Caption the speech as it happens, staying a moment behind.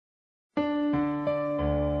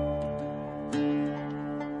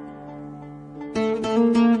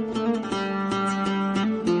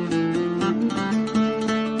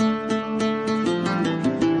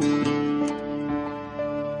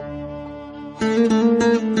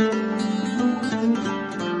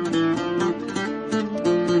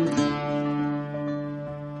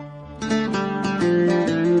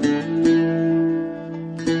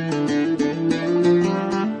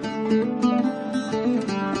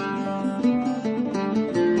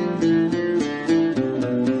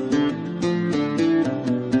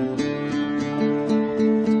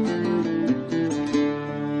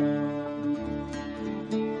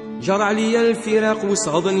جرى عليا الفراق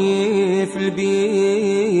وصهدني في البين،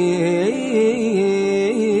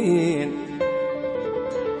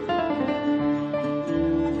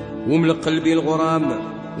 وملق قلبي الغرام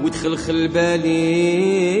ودخل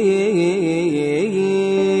بالي.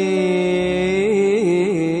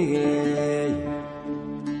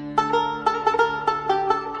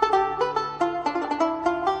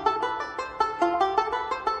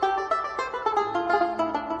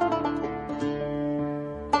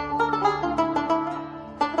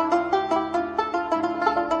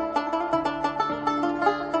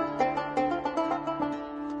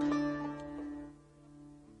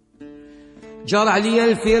 جار عليا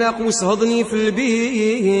الفراق وصهدني في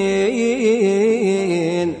البين،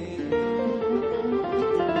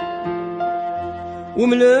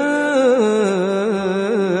 وملك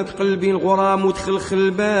قلبي الغرام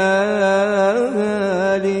ودخل بالي،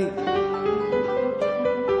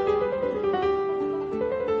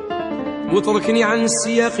 وتركني عن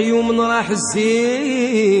السياق يوم راح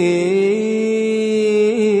الزين،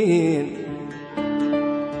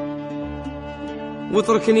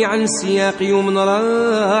 وتركني عن السياق يوم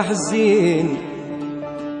راح الزين،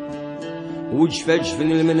 وجفا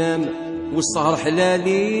جفن المنام والسهر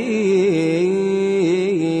حلالي،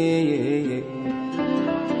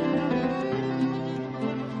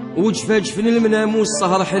 وجفا جفن المنام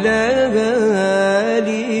والسهر حلالي،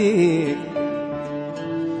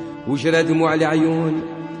 وجرى دموع العيون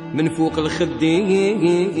من فوق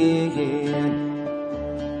الخدين.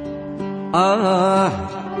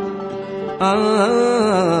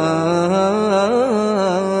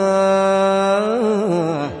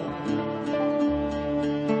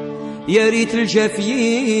 يا ريت الجافيين،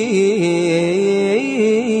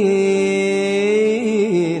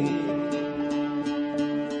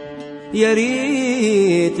 يا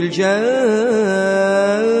ريت الجافيين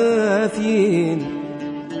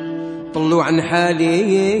طلوا عن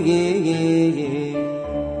حالي.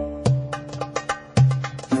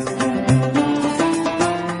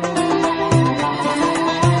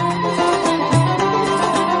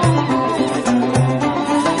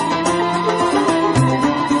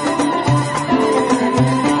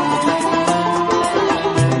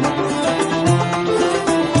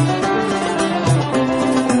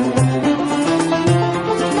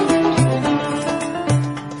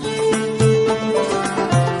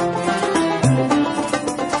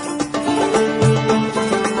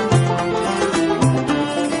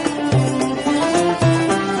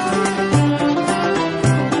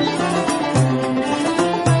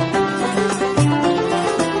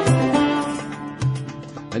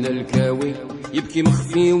 أنا الكاوي يبكي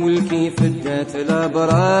مخفي والكيف الدات لا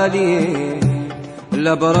برالي،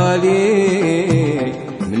 لا برالي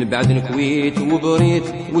من بعد نكويت وبريت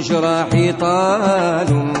وجراحي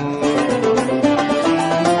طالوا.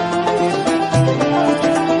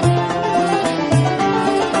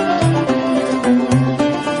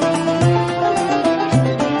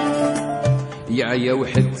 يعيا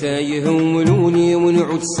وحتى يهولوني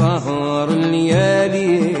ونعود سهر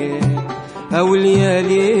الليالي أو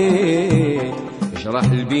الليالي، جراح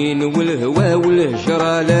البين والهوى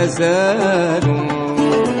والهجرة لا زالوا.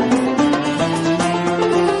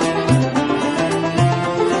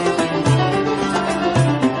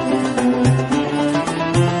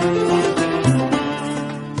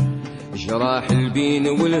 جراح البين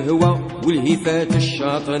والهوى والهفات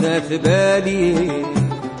الشاطنات بالي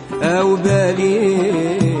أو بالي،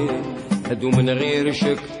 هدو من غير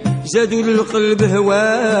شك زادوا للقلب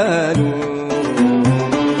هوالو.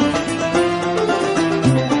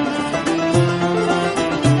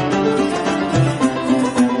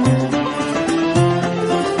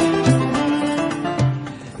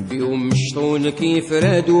 بيهم مشطون كيف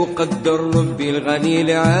رادوا قدر ربي الغني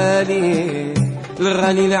العالي،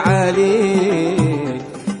 الغني العالي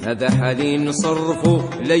هذا حالي نصرفه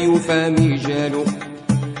لا يوفى ميجالو.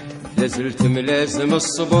 لازلت ملازم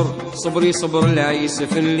الصبر، صبري صبر العيس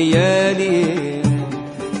في الليالي،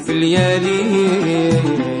 في الليالي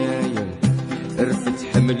رفت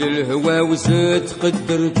حمل الهوى وزاد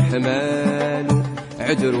قدرت حماله.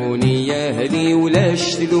 عذروني يا اهلي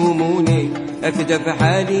ولاش تلوموني، هكذا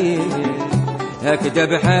بحالي، هكذا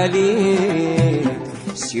بحالي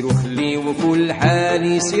سير وخلي وكل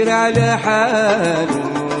حال يسير على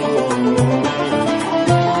حاله.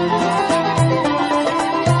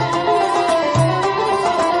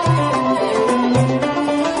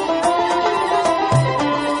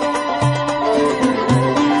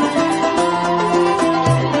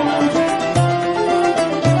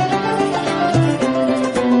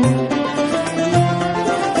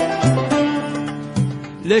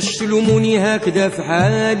 لاش تلوموني هكذا في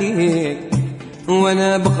حالي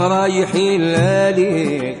وانا بقرايحي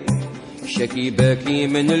لالي، شكي باكي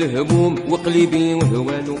من الهموم وقلبي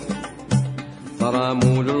وهوالو،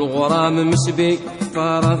 فرامول الغرام مسبي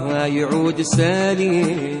فراه يعود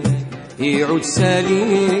سالي يعود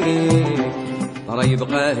سالي، راه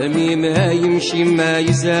يبقى همي ما يمشي ما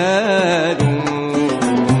يزالو.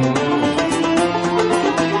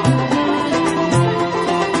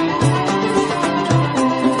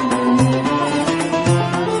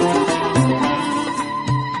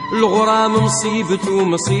 الغرام مصيبته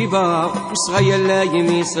مصيبة وصغير لا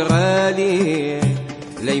يميس غالي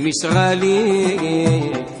لا يميس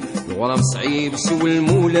غالي، الغرام صعيب سوى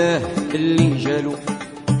المولاه اللي جالو،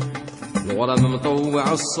 الغرام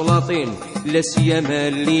مطوع السلاطين لا سيما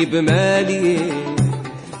اللي بمالي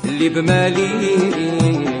اللي بمالي،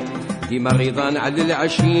 ديما رضان على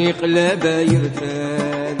العشيق لا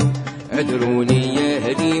بايرتالو. عذروني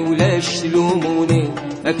يا هدي ولاش تلوموني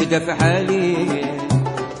هكذا في حالي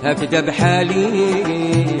هكذا بحالي،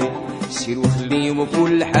 سير وخلي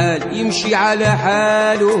وكل حال يمشي على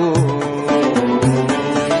حاله.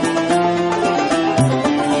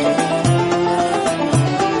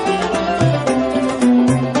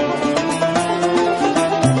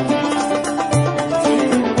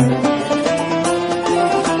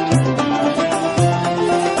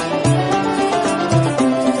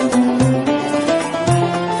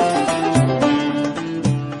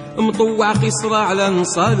 مطوع قصر على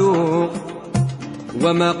نصالو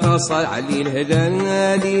وما قاصر علي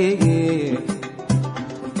الهلالي،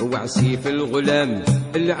 وعسي في الغلام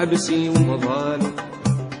العبسي ومضالو،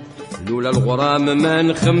 لولا الغرام ما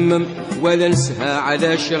نخمم ولا نسهى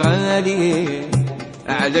على شغالي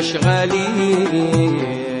على شغالي،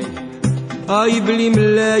 بلي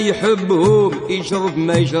من لا يحبهم يجرب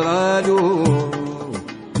ما يجرالو،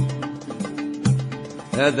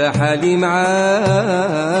 هذا حالي مع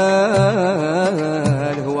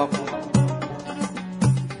الهوى.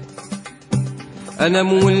 أنا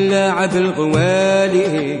مولع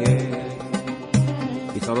بالغوالي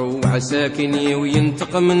يتروع ساكني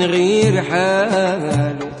وينتق من غير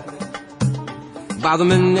حاله، بعض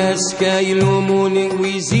من الناس كايلوموني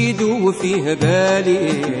ويزيدوا فيه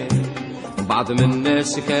بالي، بعض من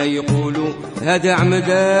الناس كايقولوا هذا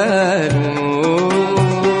عمدانو.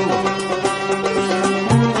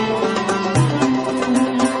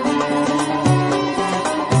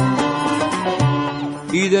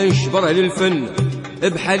 إذا نشبره للفن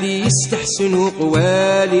بحالي يستحسن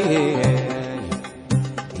قوالي،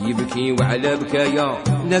 يبكي وعلى بكايا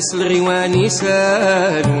ناس الغيوان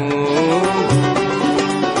يسالو،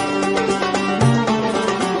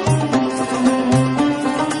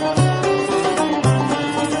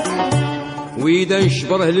 وإذا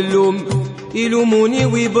نشبره للوم يلوموني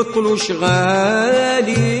ويبطلوا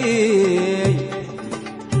شغالي،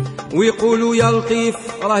 ويقولوا يا لطيف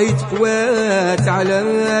راهي تقوات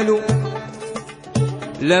علالو،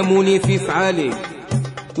 لاموني في فعالي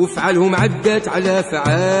وفعلهم عدت على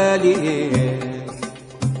فعالي،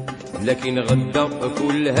 لكن غدا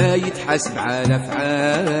كلها يتحاسب على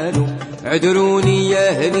فعالو. عذروني يا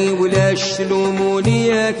اهلي ولاش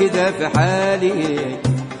تلوموني هكذا في حالي،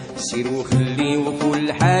 سير وخلي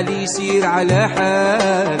وكل حالي يسير على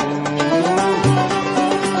حاله.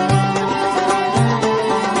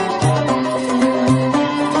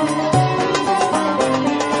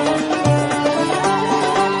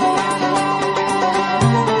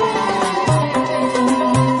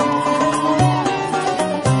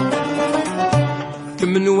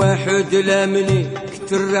 من واحد لامني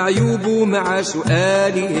كتر عيوبه مع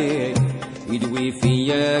سؤالي، يدوي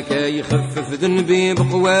فيا كيخفف ذنبي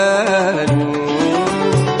بقوالو،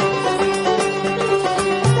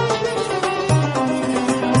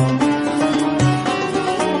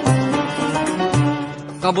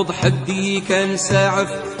 قبض حدي كان ساعف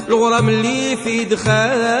الغرام اللي في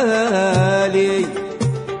دخالي،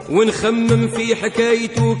 ونخمم في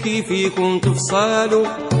حكايته كيف يكون تفصالو،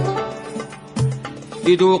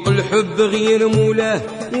 يذوق الحب غير مولاه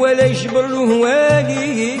ولا يجبر له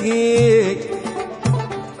والي،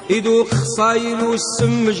 يذوق خصايلو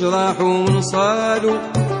السم جراحو ونصالو،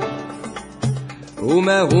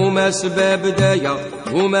 هما سباب دايا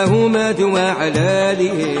هما دواء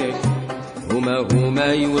علالي، هما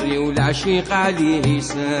هما يوريو العشيق عليه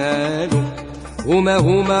يسالو،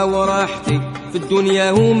 هما وراحتي في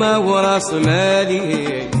الدنيا، هما وراس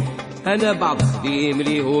مالي. انا بعض خديم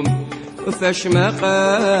ليهم فاش ما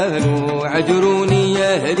قالوا، عذروني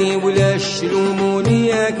يا اهلي ولا شلوموني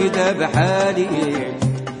يا كذا بحالي.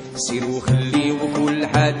 سيروا خليوا كل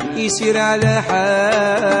حد يسير على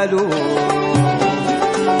حاله.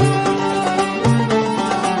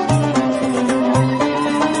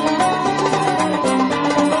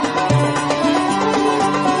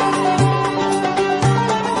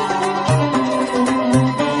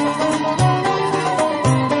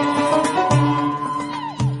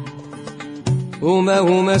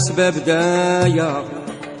 هما سبب دايا،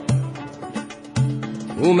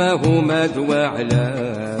 هما دوا علالي،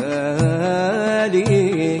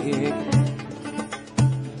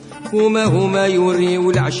 هما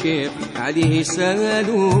يوريو العشيق عليه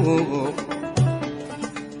يسالو،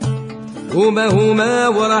 هما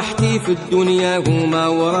وراحتي في الدنيا، هما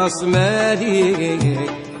وراس مالي.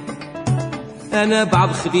 انا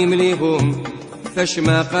بعض خديم ليهم فاش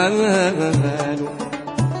ما قالوا،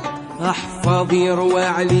 احفظي روى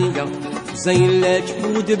عليا زين لا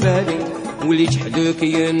تفوت بالي، واللي جحدك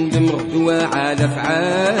يندم غدوة على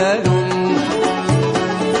فعالو.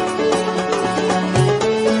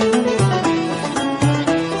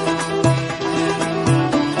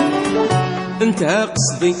 انتهى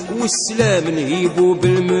قصدي والسلام نهيبو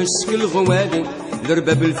بالمسك الغوالي،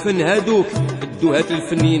 لرباب الفن هادوك الدوهات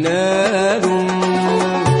الفن ينالو.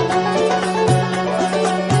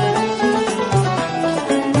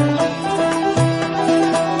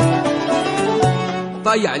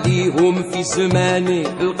 ضايع ليهم في زماني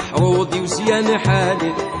القحروضي وزيان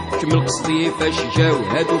حالي، كمل قصدي فاش جاو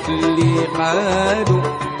هادوك اللي قالوا،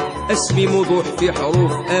 اسمي موضوع في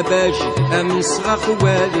حروف اباج امس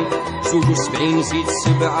خوالي، 72 زيد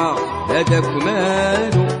 7 هذاك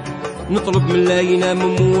مالو. نطلب من لا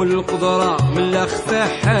ينام مول القدرة من لا خفى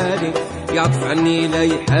حالي، يعطف عني لا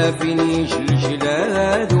يحافيني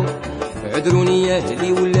جلالو. عذروني يا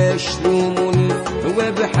اهلي ولا شلوموني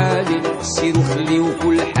هو بحالي، سيروا خليو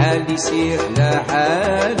كل حال يسير على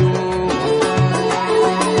حالو.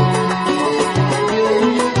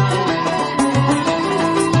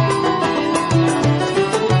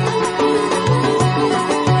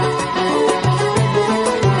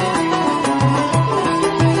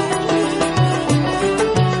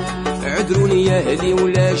 عذروني يا اهلي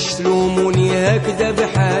ولا شلوموني هكذا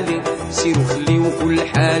بحالي، سيروا خليو كل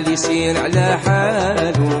حال يسير على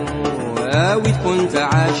حاله. اويد كنت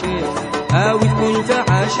عاشق، اويد كنت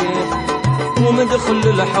عاشق، ومدخل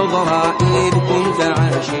الحضرة ايد كنت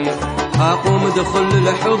عاشق، اقوم دخل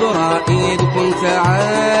الحضرة ايد كنت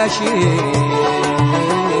عاشق.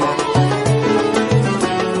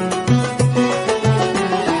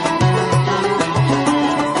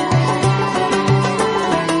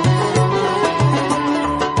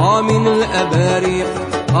 آمين الأباريق،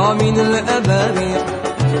 آمين الأباريق،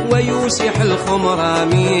 ويوسح الخمر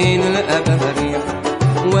آمين الأباريق،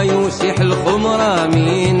 ويوسح الخمر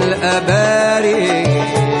آمين الأباريق.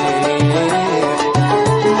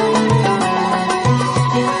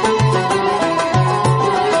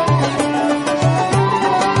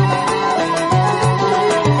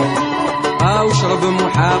 أو اشرب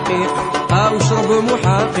محقق، أو اشرب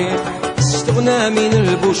محقق، استغنى من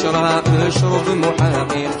البشرى اشرب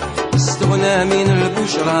محقق، استغنى من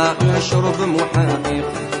البشرى اشرب محقق.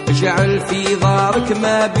 اجعل في دارك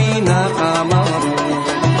ما بينا قمر،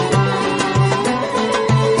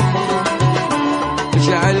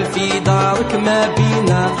 اجعل في دارك ما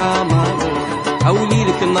بينا قمر. أولي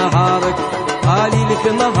لك نهارك، قالي لك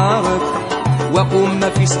نهارك، وقم ما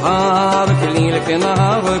في سهارك، ليلك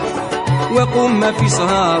نهارك، وقم ما في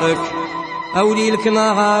سهارك، أولي لك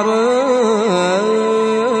نهارك.